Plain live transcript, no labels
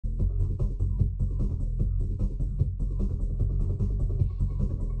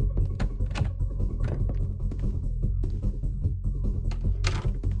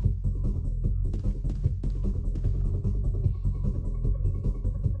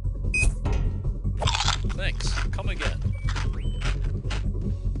Thanks. Come again.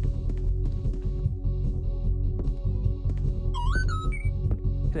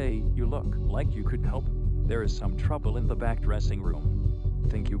 Hey, you look like you could help. There is some trouble in the back dressing room.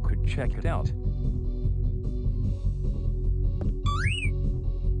 Think you could check it out?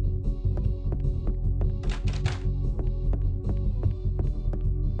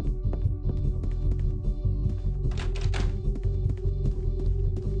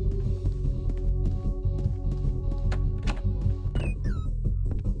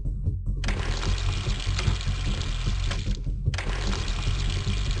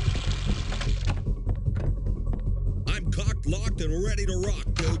 I'm cocked, locked, and ready to rock,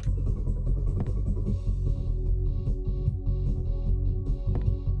 Duke.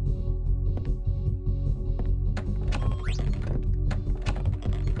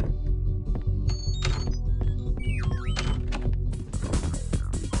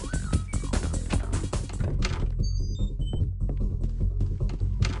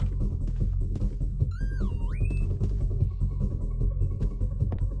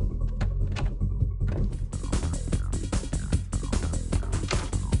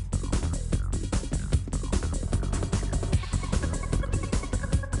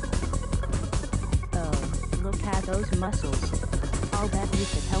 Those muscles. I'll bet you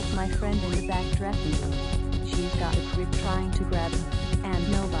could help my friend in the back dressing room. She's got a creep trying to grab her,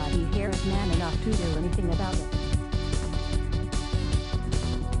 and nobody here is man enough to do anything about it.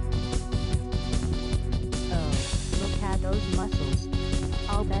 Oh, look at those muscles.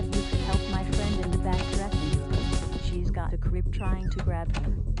 I'll bet you could help my friend in the back dressing room. She's got a creep trying to grab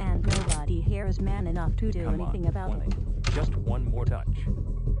her, and nobody here is man enough to do anything about it. Just one more touch.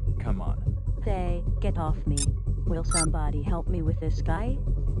 Come on. Hey, get off me. Will somebody help me with this guy?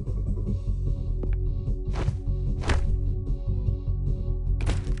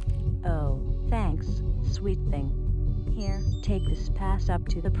 Oh, thanks, sweet thing. Here, take this pass up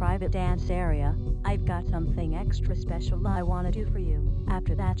to the private dance area. I've got something extra special I want to do for you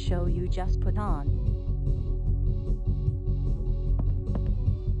after that show you just put on.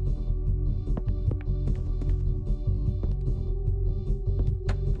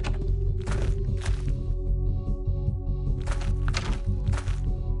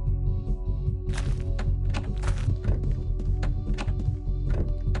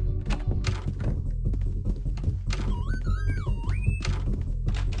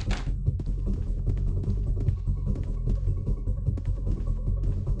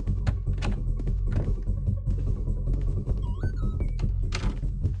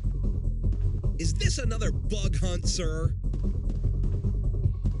 Is this another bug hunt, sir?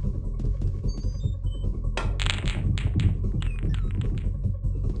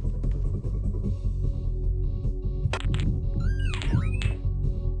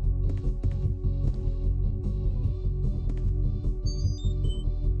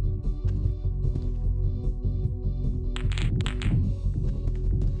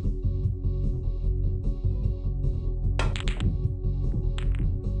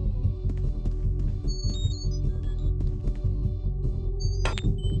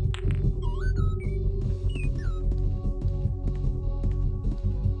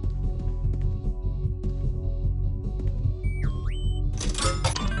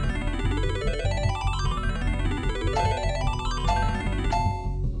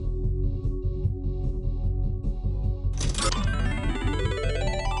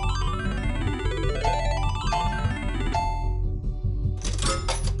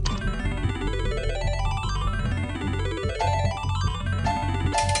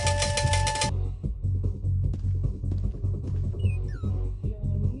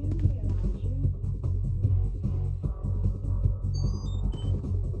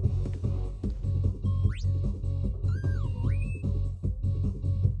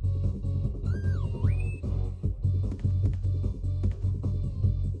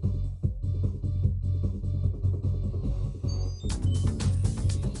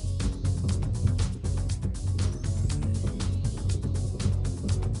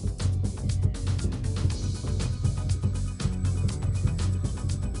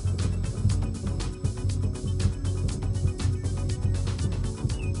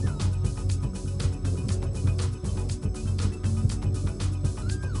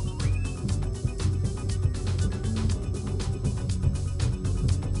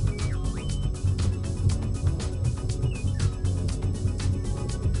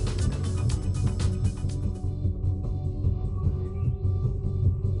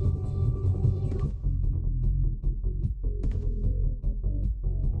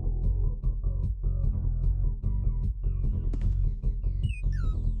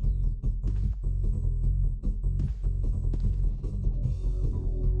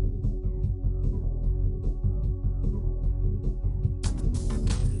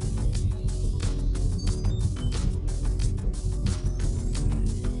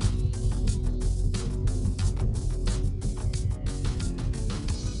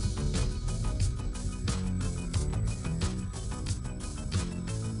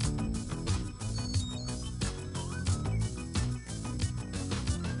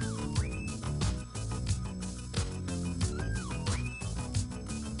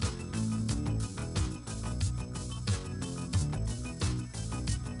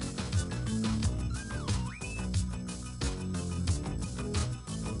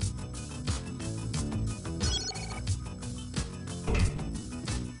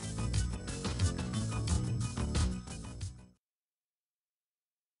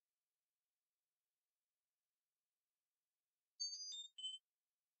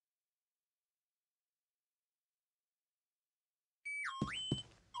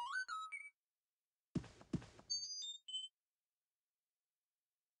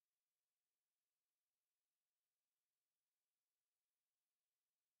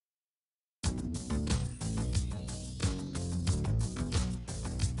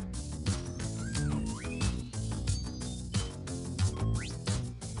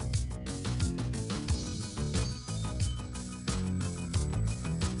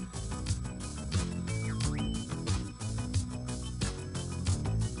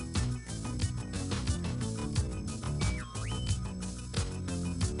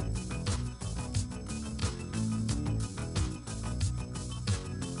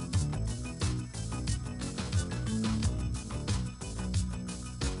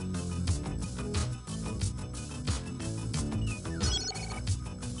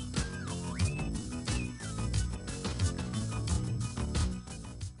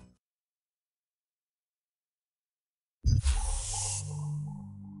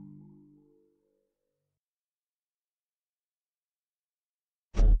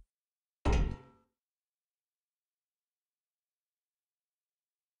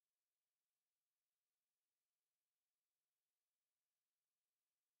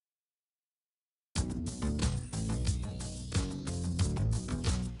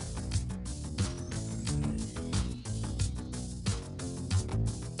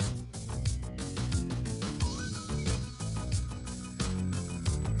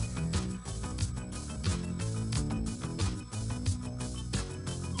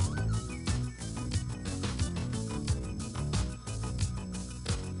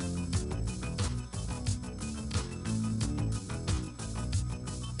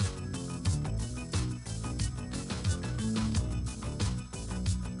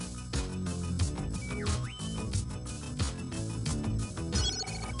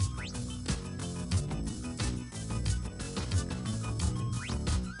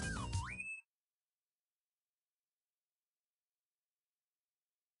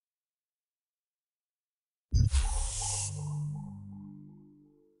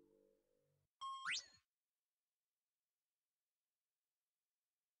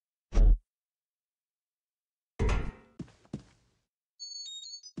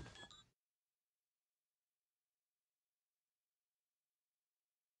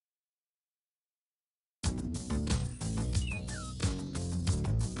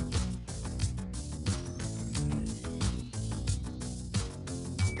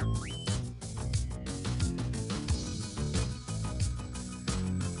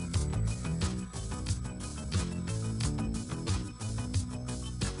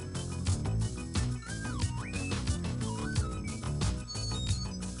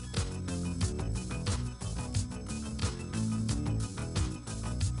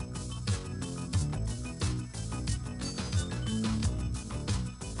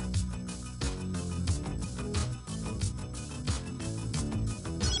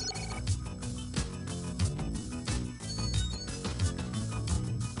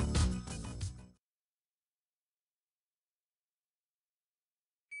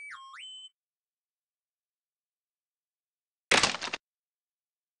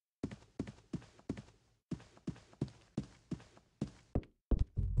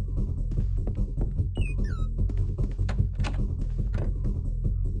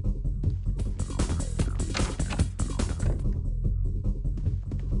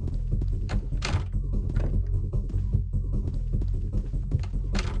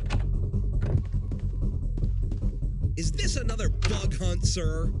 Is this another bug hunt,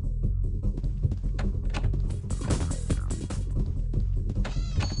 sir?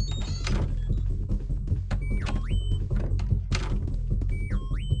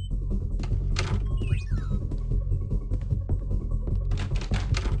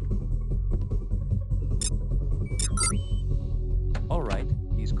 All right,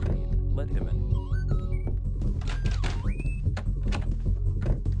 he's clean. Let him in.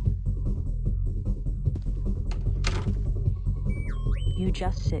 You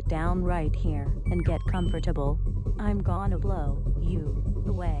just sit down right here and get comfortable. I'm gonna blow you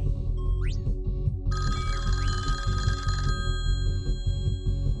away.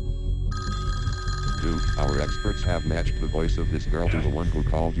 Duke, our experts have matched the voice of this girl to the one who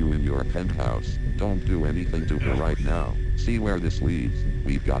called you in your penthouse. Don't do anything to her right now. See where this leads.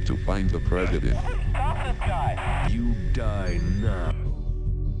 We've got to find the president. Stop this guy! You die now.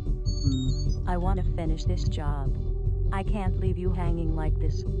 I want to finish this job. I can't leave you hanging like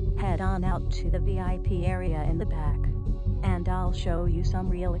this. Head on out to the VIP area in the back, and I'll show you some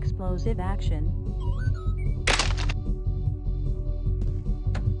real explosive action.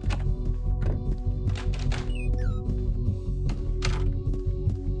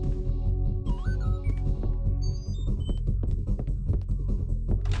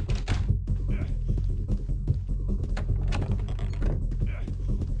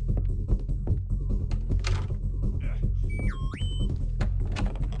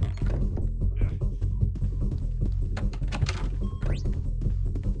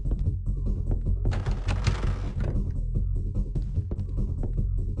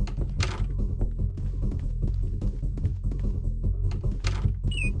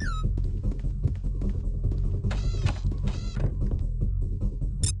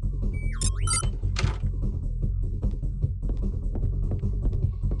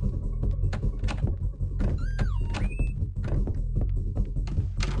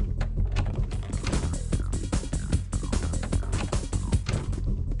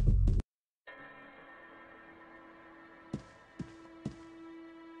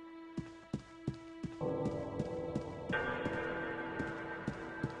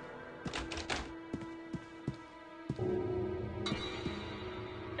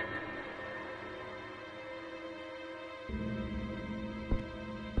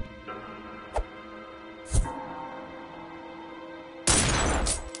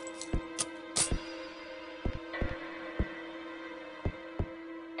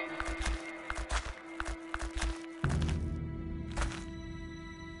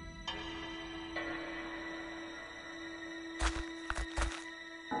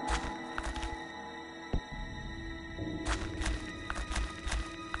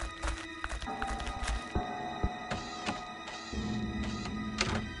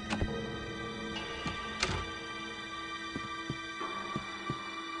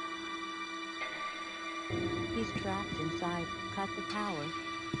 He's trapped inside. Cut the power.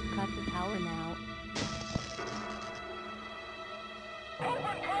 Cut the power now.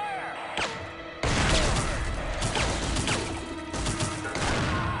 Open fire!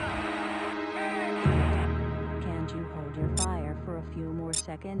 Can't you hold your fire for a few more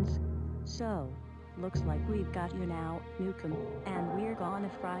seconds? So, looks like we've got you now, Nukem, and we're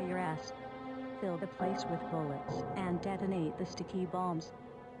gonna fry your ass. Fill the place with bullets and detonate the sticky bombs.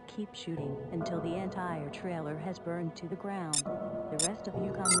 Keep shooting until the entire trailer has burned to the ground. The rest of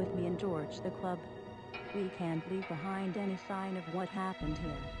you come with me and torch the club. We can't leave behind any sign of what happened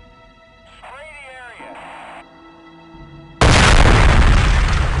here. Spray the area!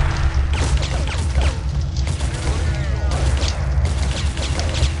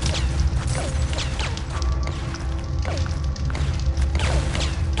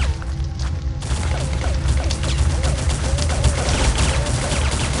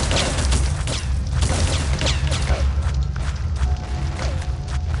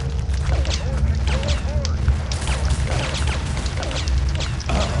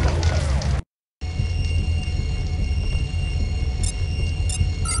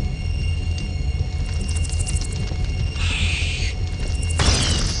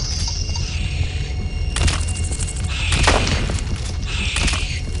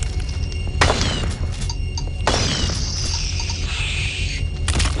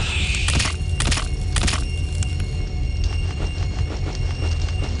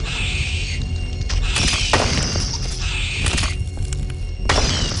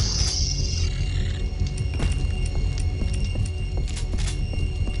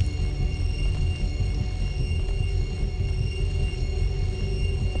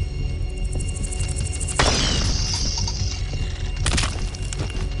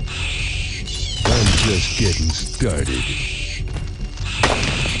 just getting started.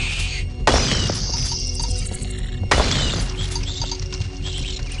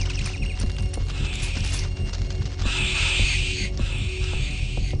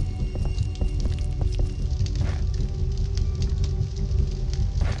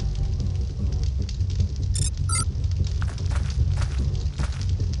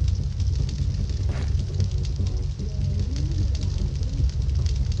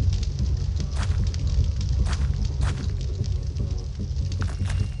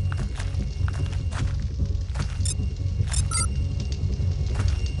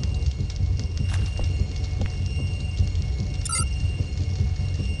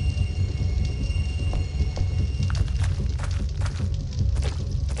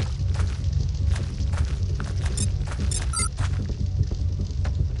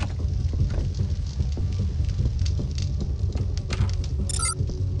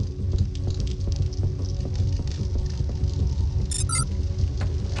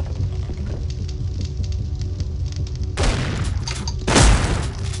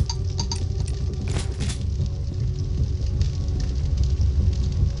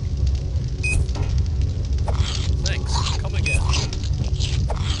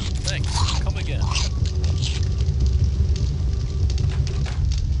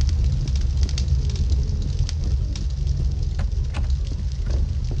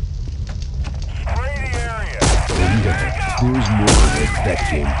 There's more where that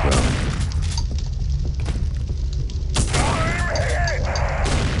came from.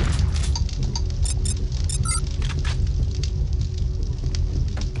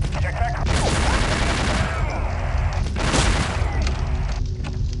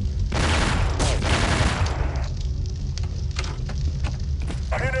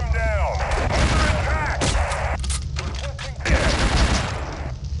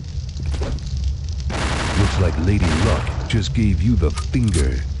 Looks like Lady Luck just gave you the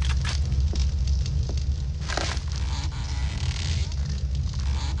finger.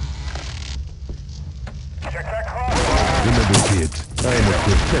 Remember, kids, I am a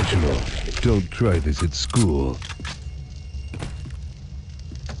professional. Don't try this at school.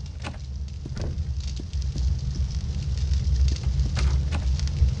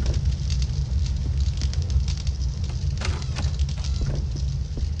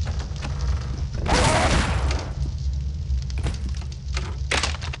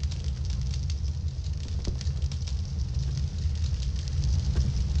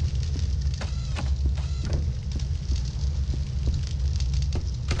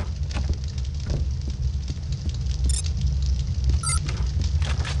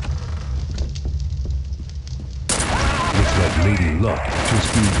 Lady Luck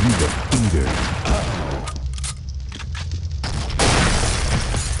just gave you the finger.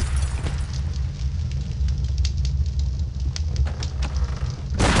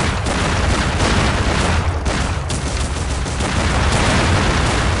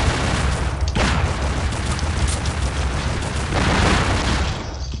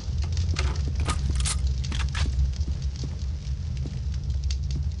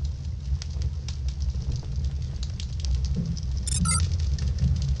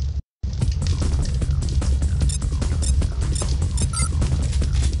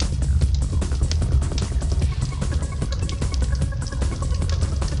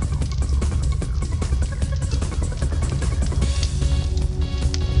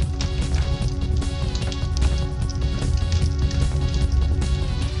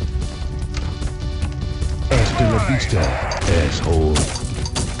 Hasta la vista, asshole.